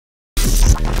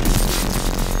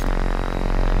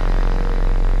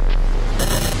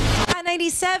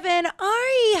97. Ari,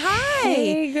 hi.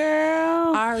 Hey,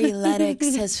 girl. Ari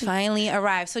Lennox has finally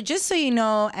arrived. So just so you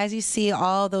know, as you see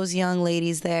all those young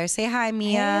ladies there, say hi,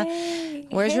 Mia. Hey,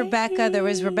 Where's hey. Rebecca? There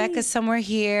was Rebecca somewhere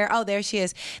here. Oh, there she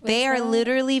is. They are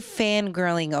literally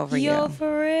fangirling over you. Yo,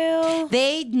 for real?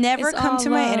 They never It's come all to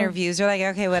my love. interviews. They're like,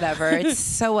 okay, whatever. It's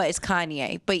so what? It's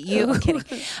Kanye. But you, I'm kidding.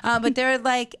 But they're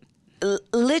like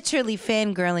literally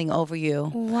fangirling over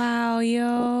you. Wow,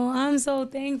 yo. I'm so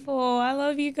thankful. I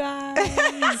love you guys.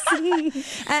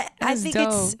 I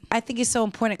think it's so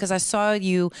important because I saw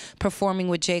you performing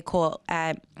with J.Cole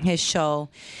at his show,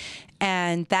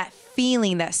 and that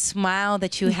feeling, that smile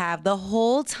that you have the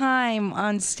whole time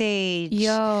on stage.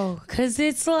 Yo, because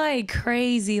it's like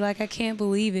crazy. Like, I can't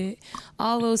believe it.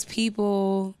 All those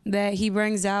people that he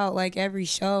brings out, like, every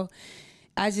show.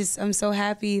 I'm so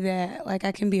happy that, like,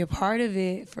 I can be a part of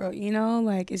it for, you know,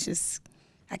 like, it's just,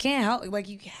 I can't help, like,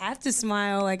 you have to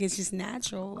smile, like, it's just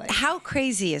natural. Like, How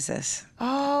crazy is this?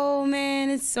 oh, man,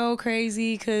 it's so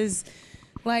crazy because,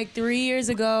 like, 3 years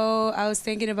ago, I was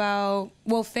thinking about,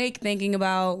 well, fake thinking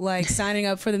about, like, signing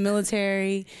up for the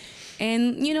military.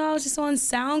 And, you know, I was just on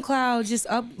SoundCloud, just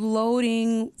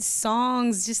uploading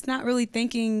songs, just not really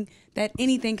thinking that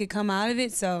anything could come out of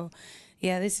it. So,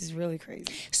 yeah, this is really crazy.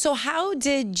 So how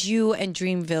did you and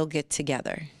Dreamville get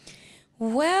together?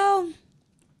 Well,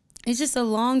 it's just a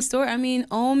long story. I mean,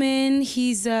 Omen,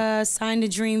 he's signed to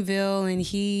Dreamville, and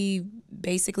he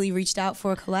basically reached out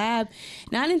for a collab.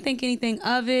 And I didn't think anything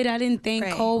of it. I didn't think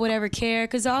Cole would ever care,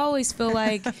 because I always feel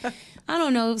like, I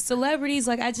don't know, celebrities,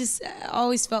 like, I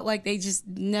always felt like they just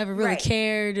never really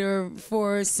cared, or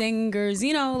for singers,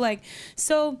 you know, like,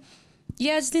 so...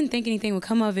 Yeah, I just didn't think anything would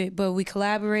come of it, but we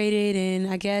collaborated, and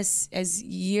I guess as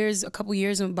a couple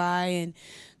years went by, and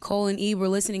Cole and E were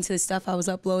listening to the stuff I was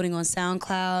uploading on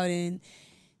SoundCloud, and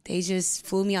they just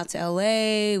flew me out to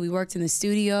LA. We worked in the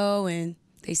studio, and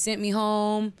they sent me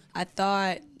home. I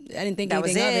didn't think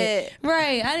anything of it.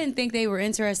 Right, I didn't think they were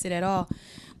interested at all.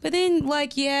 But then,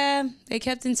 like, yeah, they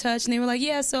kept in touch, and they were like,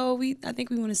 yeah, so I think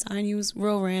we want to sign you. It was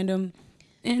real random.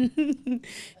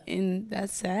 And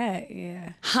that's sad,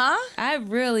 yeah. Huh? I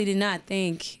really did not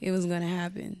think it was gonna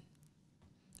happen.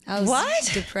 I was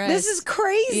depressed. This is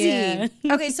crazy. Yeah.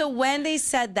 Okay, so when they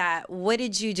said that, what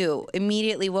did you do?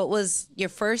 Immediately, what was your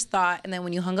first thought? And then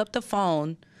when you hung up the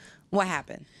phone, what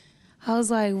happened? I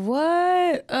was like,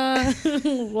 what?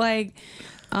 Like,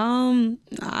 I don't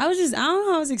know,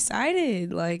 I was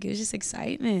excited. Like, it was just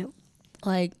excitement.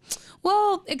 Like,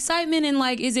 well, excitement and,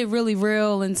 like, is it really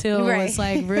real until it's,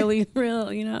 like, really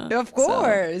real, you know? Of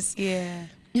course. So, yeah.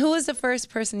 Who was the first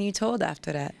person you told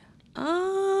after that?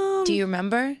 Do you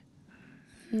remember?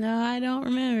 No, I don't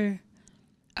remember.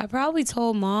 I probably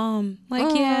told Mom.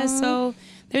 Like, yeah, so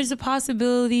there's a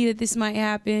possibility that this might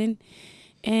happen.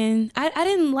 And I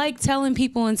didn't like telling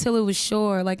people until it was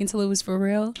sure, like, until it was for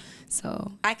real.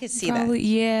 So I could see that.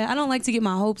 Yeah, I don't like to get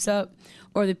my hopes up,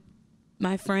 or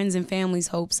my friends and family's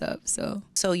hopes up.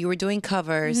 So you were doing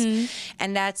covers,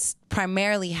 and that's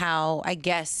primarily how, I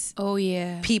guess,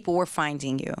 people were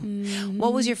finding you.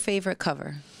 What was your favorite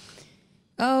cover?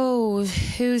 Oh,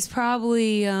 it was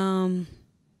probably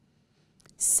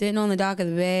Sitting on the Dock of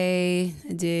the Bay.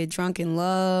 I did Drunken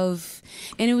Love.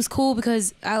 And it was cool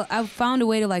because I found a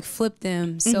way to, like, flip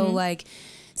them. So, like,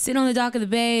 Sitting on the Dock of the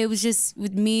Bay, it was just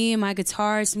with me and my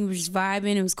guitarist, and we were just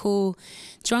vibing. It was cool.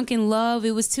 Drunken Love,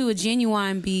 it was to a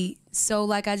Genuine beat. So,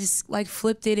 like, I just, like,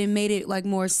 flipped it and made it, like,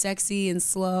 more sexy and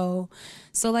slow.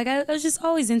 So, like, I was just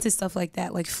always into stuff like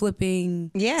that, like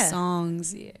flipping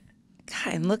songs. Yeah.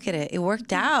 God, and look at it. It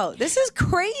worked out. This is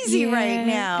crazy right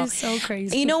now. It's so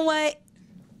crazy. You know what?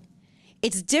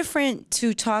 It's different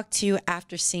to talk to you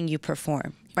after seeing you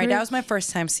perform, right? That was my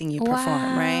first time seeing you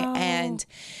perform, right? And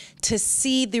to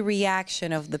see the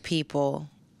reaction of the people,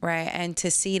 right? And to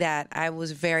see that, I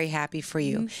was very happy for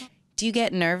you. Do you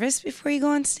get nervous before you go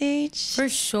on stage? For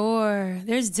sure.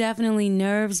 There's definitely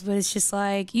nerves, but it's just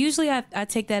like, usually I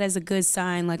take that as a good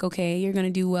sign, like, okay, you're going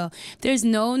to do well. If there's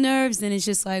no nerves, then it's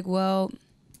just like, well,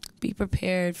 be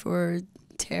prepared for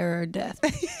terror or death.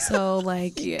 So,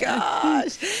 like, yeah.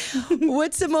 Gosh.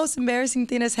 What's the most embarrassing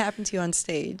thing that's happened to you on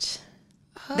stage?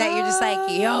 That you're just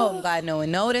like, yo, I'm glad no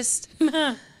one noticed.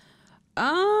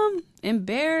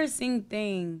 Embarrassing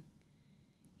thing.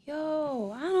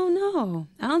 Yo, I don't know.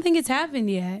 I don't think it's happened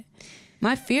yet.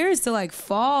 My fear is to, like,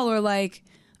 fall or, like,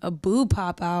 a boob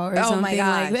pop out or something like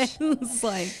that. It's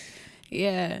like,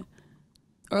 yeah.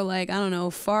 Or, like, I don't know,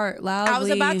 fart loudly. I was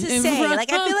about to say,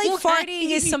 like, I feel like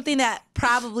farting is something that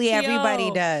probably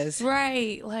everybody does.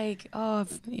 Right. Like, oh,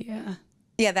 yeah.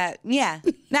 Yeah.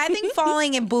 Now, I think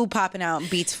falling and boo popping out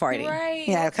beats farting. Right.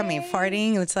 Yeah, okay. coming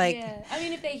farting. It's like. Yeah. I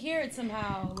mean, if they hear it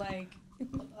somehow, like,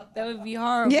 that would be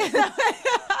horrible. Yeah.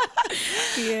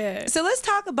 Yeah. So let's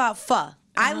talk about pho.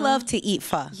 I love to eat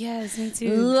pho. Yes, me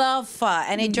too. Love pho.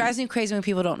 And it drives me crazy when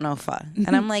people don't know pho.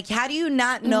 And I'm like, how do you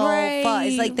not know pho?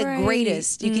 It's like the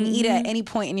greatest you can eat at any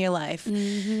point in your life.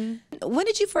 When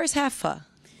did you first have pho?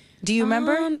 Do you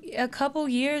remember? A couple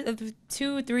years,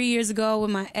 2 or 3 years ago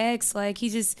with my ex. Like, he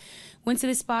just went to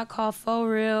this spot called Pho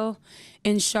Real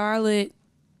in Charlotte.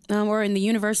 Or in the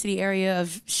university area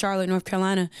of Charlotte, North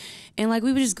Carolina. And like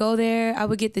we would just go there. I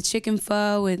would get the chicken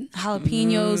pho with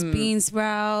jalapenos, bean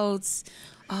sprouts.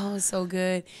 Oh, it's so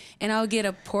good. And I would get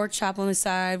a pork chop on the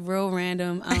side, real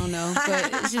random. I don't know. But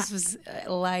it just was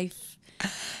life.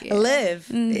 Yeah. Live.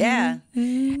 Yeah.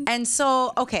 And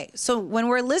so, okay. So when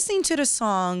we're listening to the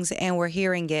songs and we're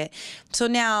hearing it, so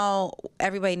now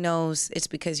everybody knows it's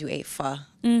because you ate pho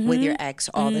with your ex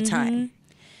all the time.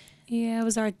 Yeah, it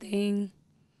was our thing.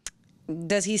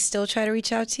 Does he still try to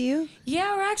reach out to you?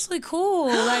 Yeah, we're actually cool.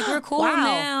 Like, we're cool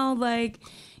now. Like,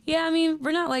 yeah, I mean,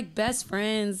 we're not, like, best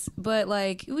friends, but,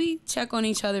 like, we check on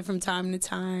each other from time to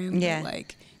time. Yeah. But,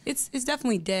 like, it's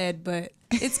definitely dead, but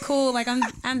it's cool. Like,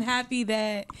 I'm happy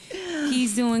that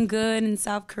he's doing good in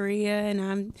South Korea, and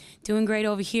I'm doing great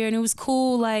over here. And it was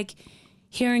cool, like,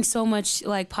 hearing so much,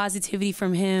 like, positivity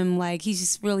from him. Like, he's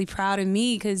just really proud of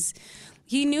me because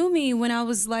he knew me when I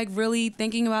was, like, really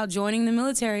thinking about joining the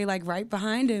military, like, right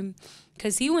behind him.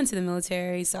 Because he went to the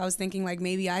military, so I was thinking, like,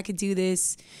 maybe I could do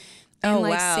this and,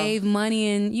 save money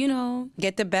and, you know.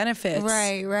 Get the benefits.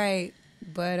 Right.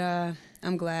 But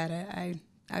I'm glad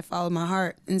I followed my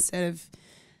heart instead of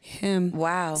him.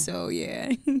 Wow. So,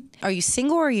 yeah. Are you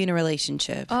single or are you in a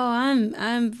relationship? Oh,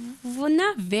 I'm well,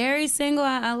 not very single.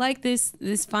 I like this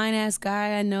fine-ass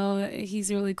guy. I know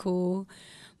he's really cool.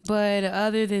 But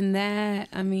other than that,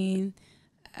 I mean,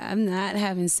 I'm not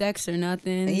having sex or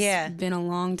nothing. It's been a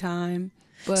long time.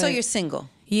 But so you're single?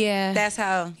 Yeah. That's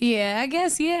how? Yeah, I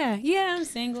guess, yeah. Yeah, I'm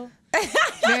single.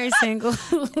 Very single.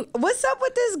 What's up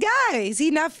with this guy? Is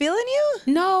he not feeling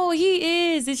you? No,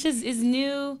 he is. It's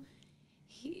new.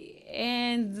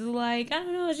 And, like, I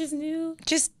don't know, it's just new.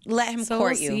 Just let him so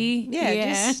court we'll you. See.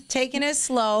 Yeah, just taking it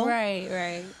slow.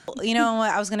 Right. You know what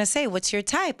I was going to say? What's your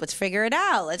type? Let's figure it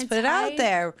out. Let's put it out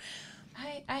there.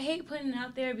 I hate putting it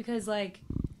out there because, like,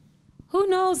 who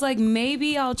knows? Like,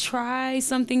 maybe I'll try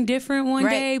something different one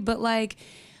day, but, like,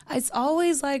 it's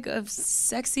always, like, a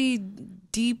sexy,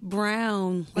 deep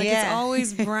brown. Like, it's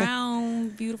always brown,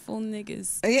 beautiful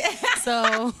niggas. Yeah.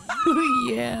 So,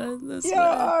 yeah. That's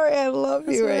Ari, I love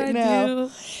you right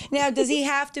now. Now, does he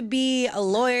have to be a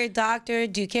lawyer, doctor?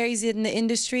 Do you care he's in the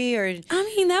industry? Or I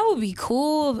mean, that would be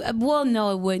cool. Well,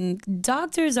 no, it wouldn't.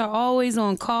 Doctors are always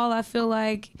on call, I feel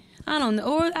like. I don't know.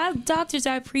 Or doctors,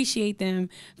 I appreciate them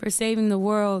for saving the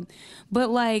world. But,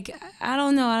 like, I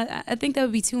don't know. I think that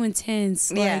would be too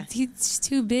intense. Like, he's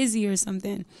too busy or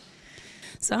something.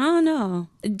 So, I don't know.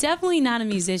 Definitely not a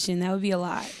musician. That would be a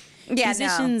lot. Yeah,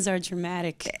 musicians are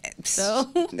dramatic. So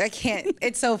I can't.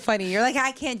 It's so funny. You're like,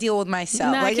 I can't deal with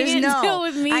myself. Nah, like, I can't deal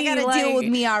with me. I gotta deal with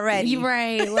me already. You're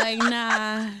right. Like,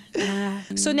 nah.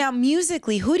 So now,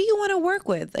 musically, who do you want to work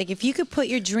with? Like, if you could put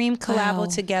your dream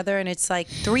collabo together, and it's like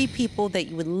 3 people that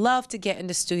you would love to get in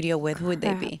the studio with, who would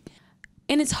they be?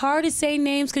 And it's hard to say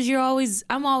names because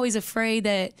I'm always afraid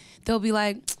that they'll be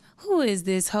like, who is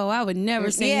this hoe? I would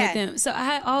never sing with them. So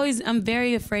I'm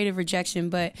very afraid of rejection,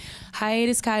 but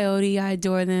Hiatus Coyote, I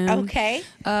adore them. Okay.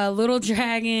 Little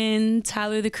Dragon,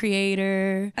 Tyler the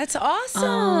Creator. That's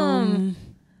awesome.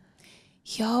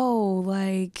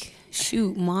 Like,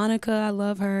 shoot, Monica, I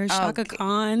love her. Chaka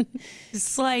Khan.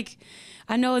 It's like,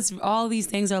 I know all these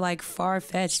things are like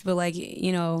far-fetched, but like,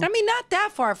 you know. I mean, not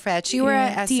that far-fetched. You were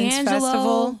at Essence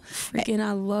Festival. Freaking,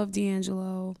 I love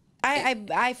D'Angelo.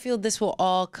 I feel this will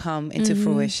all come into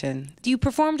fruition. You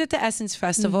performed at the Essence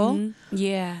Festival.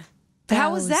 Yeah.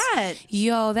 How was that?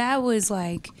 Yo, that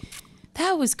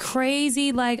was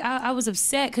crazy. Like, I was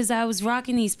upset because I was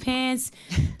rocking these pants,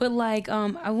 but like,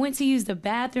 I went to use the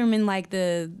bathroom and like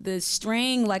the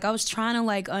string, like I was trying to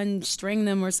like unstring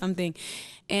them or something.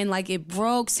 And like it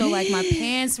broke, so like my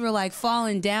pants were like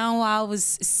falling down while I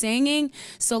was singing.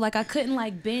 So like I couldn't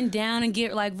like bend down and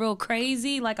get like real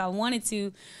crazy like I wanted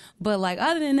to. But like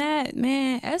other than that,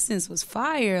 man, Essence was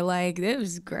fire. Like it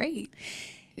was great.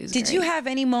 Did you have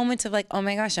any moments of like, oh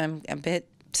my gosh, I'm a bit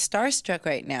starstruck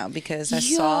right now because I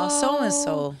saw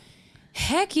so-and-so?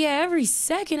 Heck yeah, every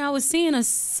second I was seeing a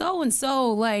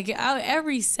so-and-so. Like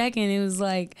every second it was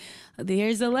like,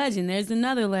 here's a legend, there's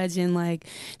another legend. Like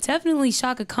definitely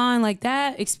Chaka Khan, like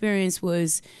that experience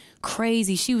was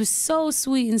crazy. She was so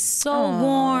sweet and so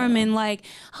warm, and like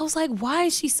I was like, why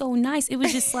is she so nice? It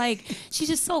was just like she's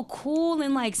just so cool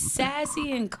and like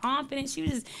sassy and confident. She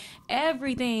was just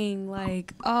everything.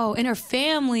 Like, and her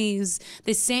family's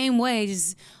the same way,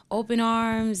 just open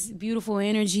arms, beautiful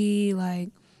energy. Like,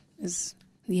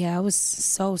 I was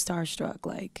so starstruck.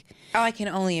 Like, oh, I can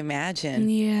only imagine.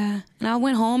 Yeah. And I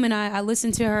went home and I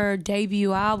listened to her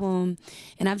debut album,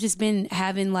 and I've just been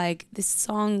having like this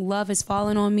song, Love Has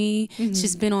Fallen on Me. It's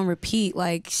just been on repeat.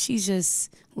 Like, she's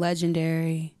just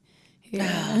legendary.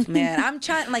 Yeah. Oh, man, I'm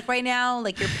trying, like right now,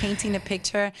 like you're painting a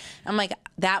picture. I'm like,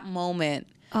 that moment,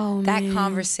 that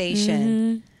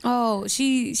conversation. Oh,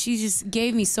 she just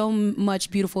gave me so much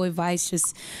beautiful advice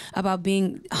just about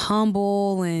being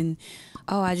humble, and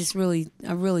I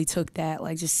really took that.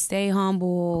 Like, just stay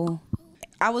humble.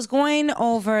 I was going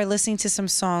over listening to some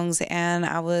songs, and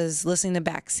I was listening to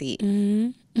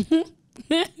Backseat.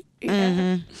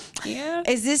 Yeah.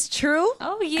 Is this true?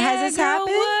 Oh yeah. Has this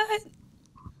happened? What?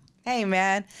 Hey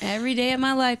man. Every day of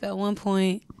my life at one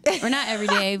point, or not every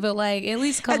day, but like at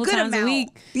least a couple times a week.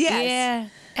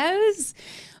 Yes.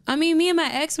 Yeah. Me and my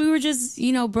ex, we were just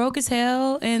broke as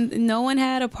hell, and no one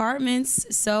had apartments,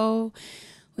 so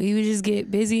we would just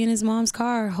get busy in his mom's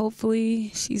car.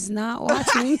 Hopefully she's not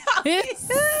watching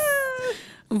this.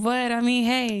 But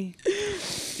hey,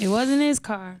 it wasn't his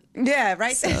car. Yeah,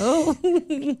 right. So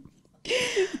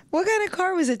what kind of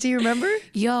car was it? Do you remember?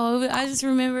 Yo, I just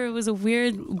remember it was a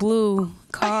weird blue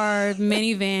car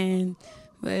minivan,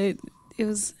 but it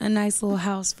was a nice little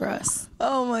house for us.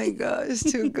 Oh my gosh,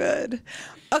 too good.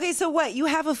 Okay, so what? You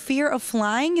have a fear of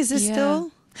flying? Is this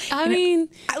still?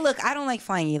 Look, I don't like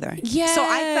flying either. Yeah. So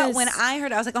I felt when I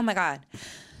heard it, I was like, oh my God.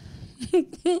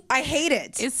 I hate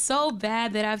it. It's so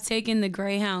bad that I've taken the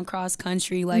Greyhound cross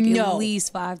country like at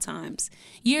least 5 times.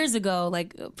 Years ago,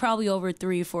 like probably over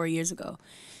 3 or 4 years ago.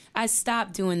 I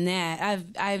stopped doing that.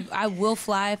 I will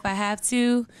fly if I have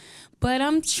to, but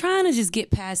I'm trying to just get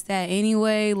past that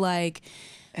anyway. Like,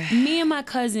 me and my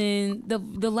cousin,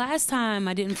 the last time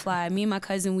I didn't fly, me and my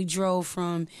cousin, we drove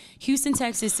from Houston,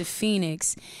 Texas to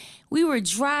Phoenix. We were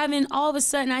driving, all of a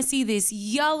sudden I see this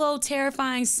yellow,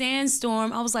 terrifying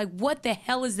sandstorm. I was like, what the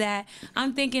hell is that?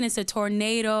 I'm thinking it's a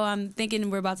tornado. I'm thinking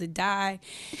we're about to die.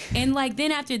 And like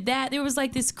then after that, there was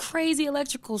like this crazy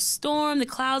electrical storm. The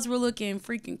clouds were looking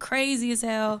freaking crazy as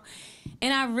hell.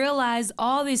 And I realized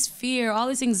all this fear, all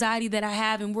this anxiety that I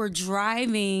have, and we're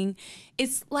driving,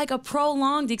 it's like a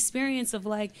prolonged experience of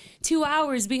like 2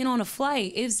 hours being on a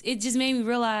flight. It just made me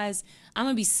realize I'm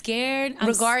gonna be scared.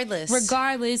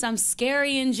 Regardless, I'm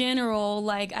scary in general.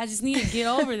 Like, I just need to get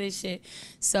over this shit.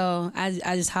 So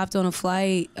I just hopped on a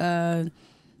flight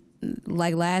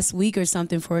like last week or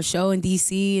something for a show in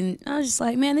DC, and I was just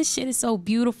like, man, this shit is so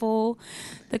beautiful.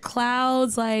 The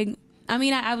clouds, like,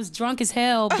 I was drunk as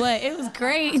hell, but it was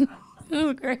great. It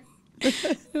was great.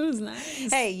 It was nice.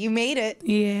 Hey, you made it.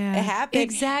 Yeah. It happened.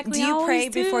 Exactly. Do you pray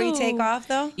before you take off,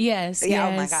 though? Yes. Yeah,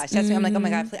 yes. oh my gosh. That's me. I'm like, oh my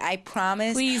God, I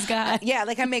promise. Please, God. Yeah,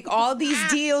 like I make all these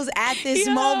deals at this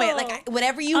moment. Like,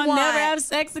 whatever you want. I'll never have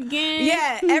sex again.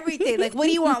 Yeah, everything. Like, what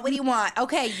do you want? What do you want?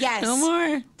 Okay, yes. No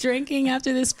more drinking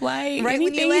after this flight. Right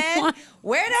Anything when you land?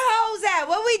 Where the hoes at?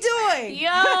 What we doing?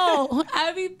 Yo,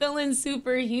 I be feeling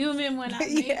superhuman when I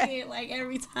make it. Like,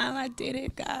 every time I did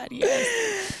it, God,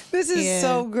 yes. This is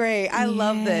so great. I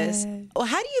love this. Well,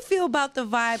 how do you feel about the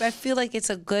vibe? I feel like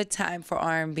it's a good time for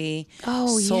R&B,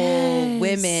 soul,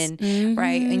 women,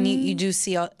 right? And you do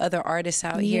see other artists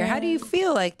out here. How do you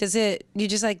feel? Like, you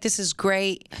just like, this is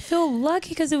great? I feel lucky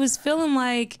because it was feeling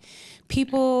like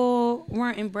people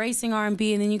weren't embracing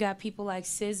R&B, and then you got people like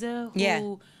SZA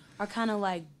who are kind of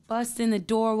like busting the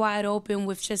door wide open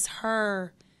with just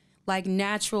her like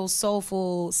natural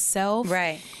soulful self,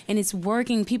 right? And it's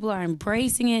working. People are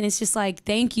embracing it. And it's just like,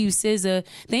 thank you, SZA,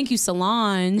 thank you,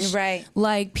 Solange, right?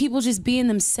 Like, people just being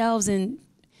themselves, and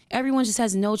everyone just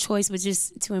has no choice but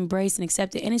just to embrace and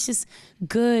accept it. And it's just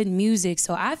good music.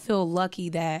 So I feel lucky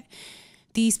that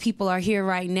these people are here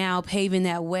right now paving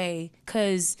that way,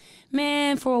 because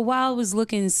man, for a while it was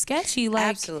looking sketchy. Like,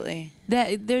 absolutely,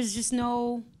 that there's just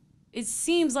no. It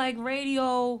seems like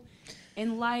radio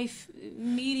and life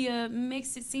media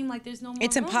makes it seem like there's no more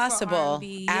it's room impossible. For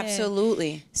R&B.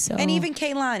 Absolutely. So, and even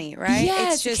Kehlani, right?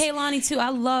 Yes, it's just, Kehlani too. I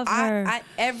love her.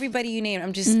 Everybody you name,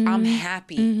 I'm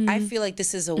happy. I feel like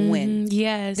this is a win.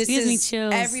 Yes, this gives me is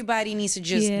chills. Everybody needs to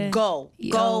just go,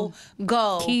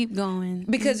 keep going,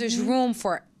 because there's room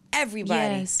for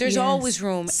everybody. Yes, there's always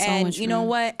room. So and you know room.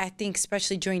 what? I think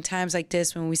especially during times like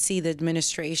this, when we see the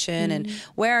administration and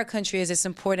where our country is, it's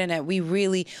important that we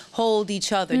really hold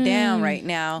each other down right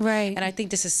now. Right. And I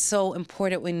think this is so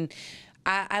important when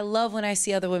I love when I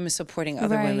see other women supporting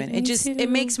other women. It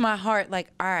makes my heart like,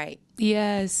 all right.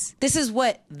 Yes. This is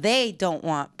what they don't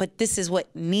want, but this is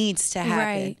what needs to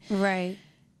happen. Right.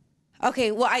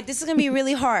 Okay, well, this is going to be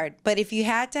really hard, but if you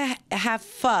had to have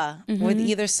pho with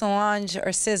either Solange or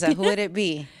SZA, who would it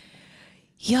be?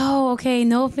 Yo, okay,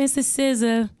 no offense to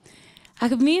SZA.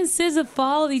 Me and SZA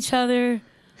followed each other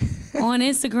on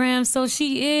Instagram, so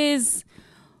she is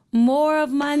more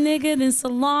of my nigga than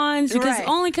Solange,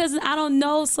 only because I don't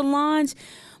know Solange.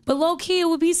 But low-key, it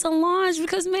would be Solange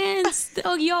because, man,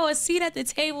 still, yo, a seat at the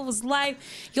table was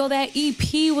life. Yo, that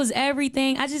EP was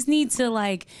everything. I just need to,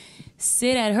 like,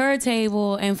 sit at her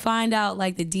table and find out,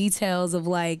 like, the details of,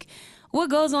 like,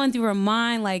 what goes on through her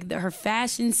mind, like, her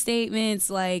fashion statements,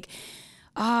 like,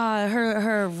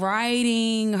 her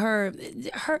writing, her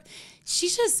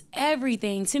she's just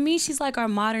everything. To me, she's like our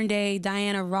modern day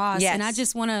Diana Ross. Yes. And I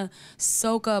just want to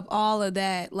soak up all of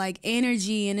that, like,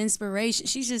 energy and inspiration.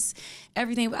 She's just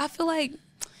everything. But I feel like,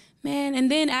 man,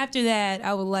 and then after that,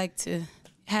 I would like to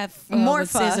have more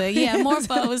with pho. SZA. Yeah, more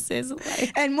pho with SZA.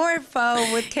 Like. And more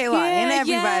pho with KY and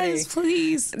everybody. Yes,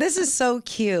 please. This is so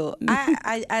cute.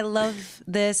 I love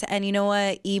this. And you know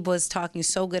what? Ebe was talking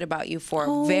so good about you for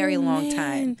a very long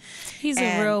time. He's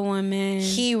a real one, man.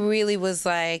 He really was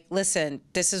like, listen,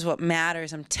 this is what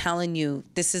matters. I'm telling you,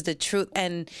 this is the truth.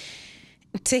 And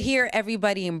to hear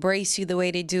everybody embrace you the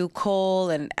way they do, Cole,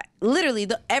 and literally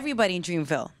everybody in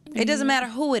Dreamville. It doesn't matter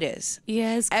who it is.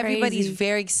 Yeah, it's crazy. Everybody's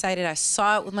very excited. I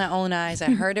saw it with my own eyes. I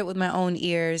heard it with my own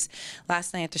ears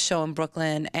last night at the show in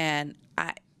Brooklyn, and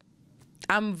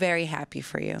I'm very happy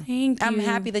for you. Thank you. I'm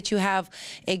happy that you have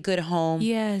a good home.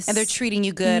 Yes. And they're treating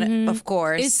you good, of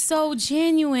course. It's so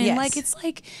genuine. Yes. Like, it's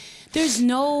like there's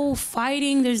no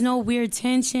fighting. There's no weird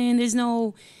tension. There's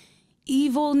no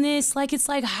evilness. Like, it's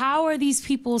like, how are these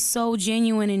people so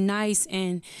genuine and nice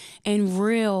and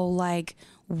real? Like,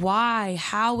 why?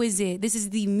 How is it? This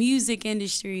is the music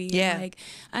industry. Yeah. Like,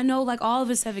 I know, like, all of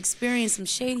us have experienced some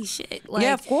shady shit. Like,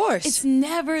 yeah, of course. It's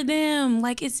never them.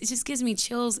 Like, it just gives me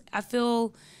chills. I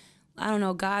feel, I don't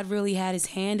know, God really had his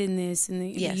hand in this, in the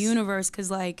universe.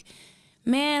 Because, like,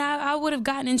 man, I would have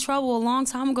gotten in trouble a long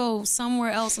time ago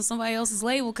somewhere else on somebody else's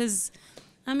label. Because,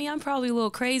 I mean, I'm probably a little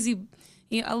crazy.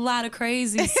 You know, a lot of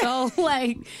crazy. So,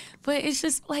 like, but it's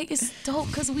just, like, it's dope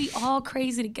because we all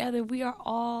crazy together. We are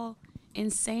all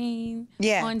insane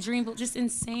on Dreamville, just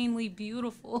insanely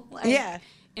beautiful, like,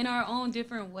 in our own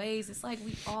different ways. It's like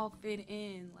we all fit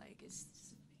in, like, it's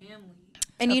just family.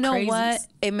 And you know crazies. what?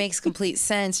 It makes complete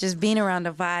sense just being around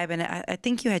the vibe. And I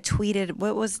think you had tweeted,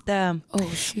 what was the,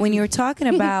 when you were talking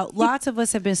about lots of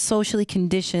us have been socially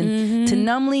conditioned to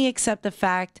numbly accept the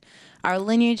fact our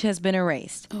lineage has been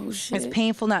erased. Oh, shit. It's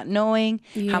painful not knowing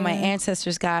how my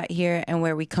ancestors got here and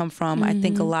where we come from. I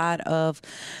think a lot of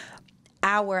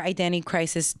our identity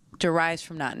crisis derives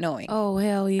from not knowing. Oh,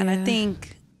 hell yeah. And I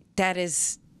think that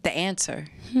is the answer,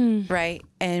 right?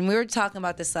 And we were talking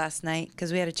about this last night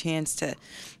because we had a chance to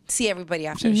see everybody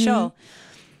after the show.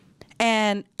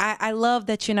 And I love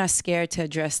that you're not scared to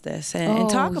address this and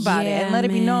talk about it and let it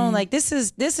be known, like, this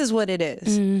is what it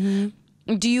is.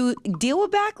 Do you deal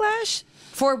with backlash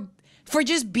for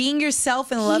just being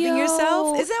yourself and loving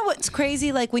yourself? Isn't that what's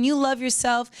crazy? Like, when you love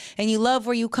yourself and you love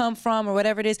where you come from or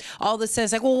whatever it is, all of a sudden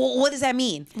it's like, well, what does that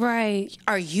mean? Right.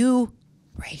 Are you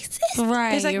racist?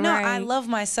 Right. It's like, no, I love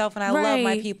myself and I love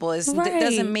my people. It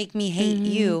doesn't make me hate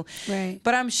you. Right.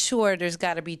 But I'm sure there's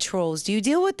got to be trolls. Do you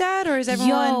deal with that, or is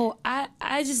everyone? Yo,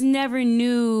 I just never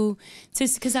knew,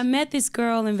 because I met this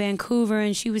girl in Vancouver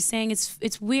and she was saying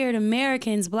it's weird.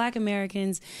 Americans, Black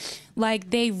Americans, like,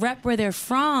 they rep where they're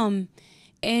from.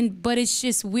 But it's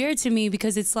just weird to me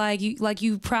because it's like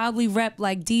you probably rep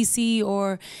like DC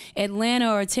or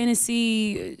Atlanta or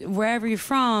Tennessee, wherever you're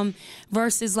from,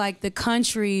 versus like the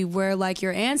country where like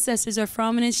your ancestors are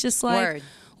from, and it's just like,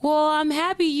 well, I'm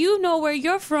happy you know where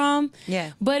you're from.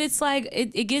 Yeah. But it's like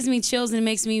it gives me chills and it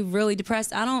makes me really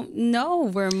depressed. I don't know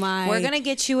where my. We're gonna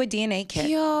get you a DNA kit.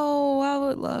 Yo, I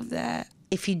would love that.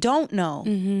 If you don't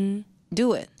know,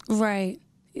 do it. Right.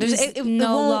 There's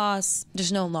no loss.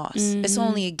 There's no loss. It's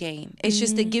only a gain. It's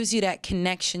just it gives you that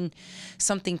connection,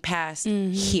 something past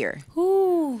here.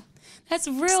 Ooh, that's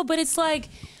real. But it's like,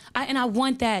 I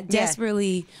want that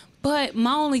desperately. But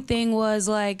my only thing was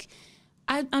like,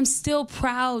 I'm still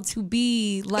proud to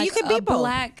be like a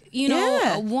Black,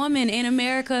 a woman in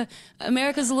America.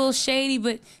 America's a little shady,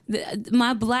 but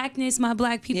my Blackness, my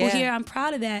Black people here, I'm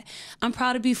proud of that. I'm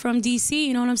proud to be from DC,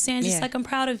 you know what I'm saying? Just like I'm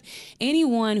proud of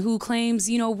anyone who claims,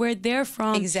 where they're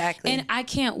from. Exactly. And I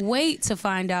can't wait to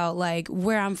find out like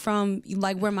where I'm from,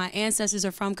 like where my ancestors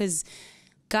are from, because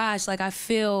gosh, like I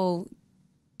feel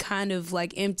kind of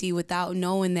like empty without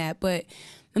knowing that. But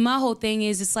my whole thing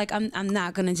is, it's like I'm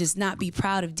not gonna just not be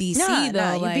proud of DC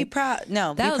though. No, like, you be proud.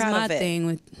 No, that be was proud my of it. thing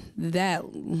with that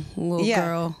little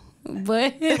girl.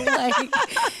 But like,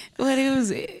 but it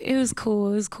was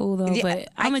cool. It was cool though. Yeah, but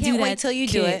I'm gonna can't do that wait till you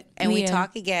do it and we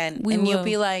talk again, and you'll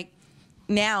be like,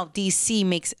 now DC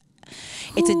makes.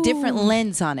 It's a different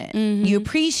lens on it. You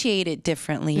appreciate it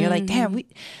differently. You're like, damn,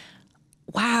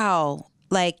 wow.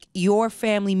 Like, your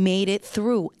family made it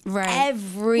through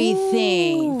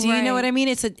everything. Do you know what I mean?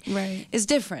 It's it's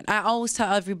different. I always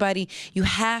tell everybody, you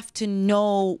have to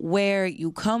know where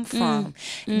you come from.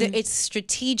 It's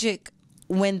strategic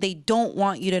when they don't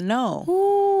want you to know.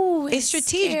 Ooh, it's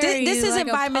strategic. This isn't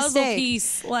like by a puzzle mistake.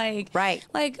 Piece, like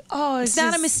it's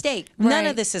not a mistake. None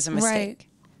of this is a mistake.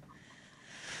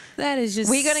 That is just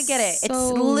we're gonna get it. So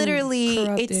it's literally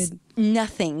corrupted. It's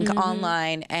nothing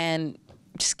online, and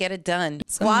just get it done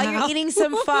while you're eating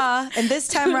some pho. And this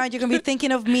time around, you're gonna be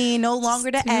thinking of me, no longer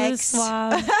the ex.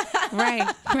 Right.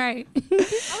 I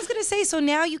was gonna say, so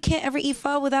now you can't ever eat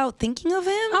pho without thinking of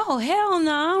him? Oh hell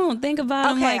no! I don't think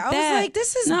about him like that. I was like,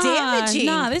 this is damaging.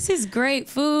 Nah, this is great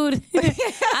food.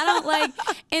 I don't like,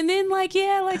 and then like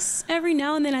every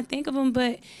now and then I think of him,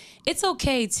 but it's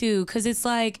okay too, because it's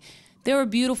like there were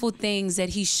beautiful things that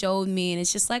he showed me, and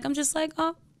it's just like I'm just like,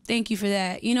 oh, thank you for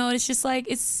that. You know, it's just like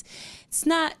it's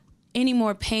not any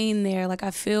more pain there. Like,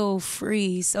 I feel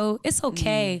free, so it's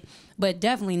okay. But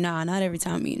definitely not every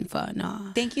time I'm eating pho.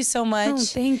 Nah. Thank you so much. Oh,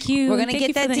 thank you. We're gonna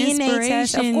get that DNA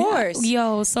test, of course.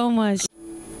 Yo, so much.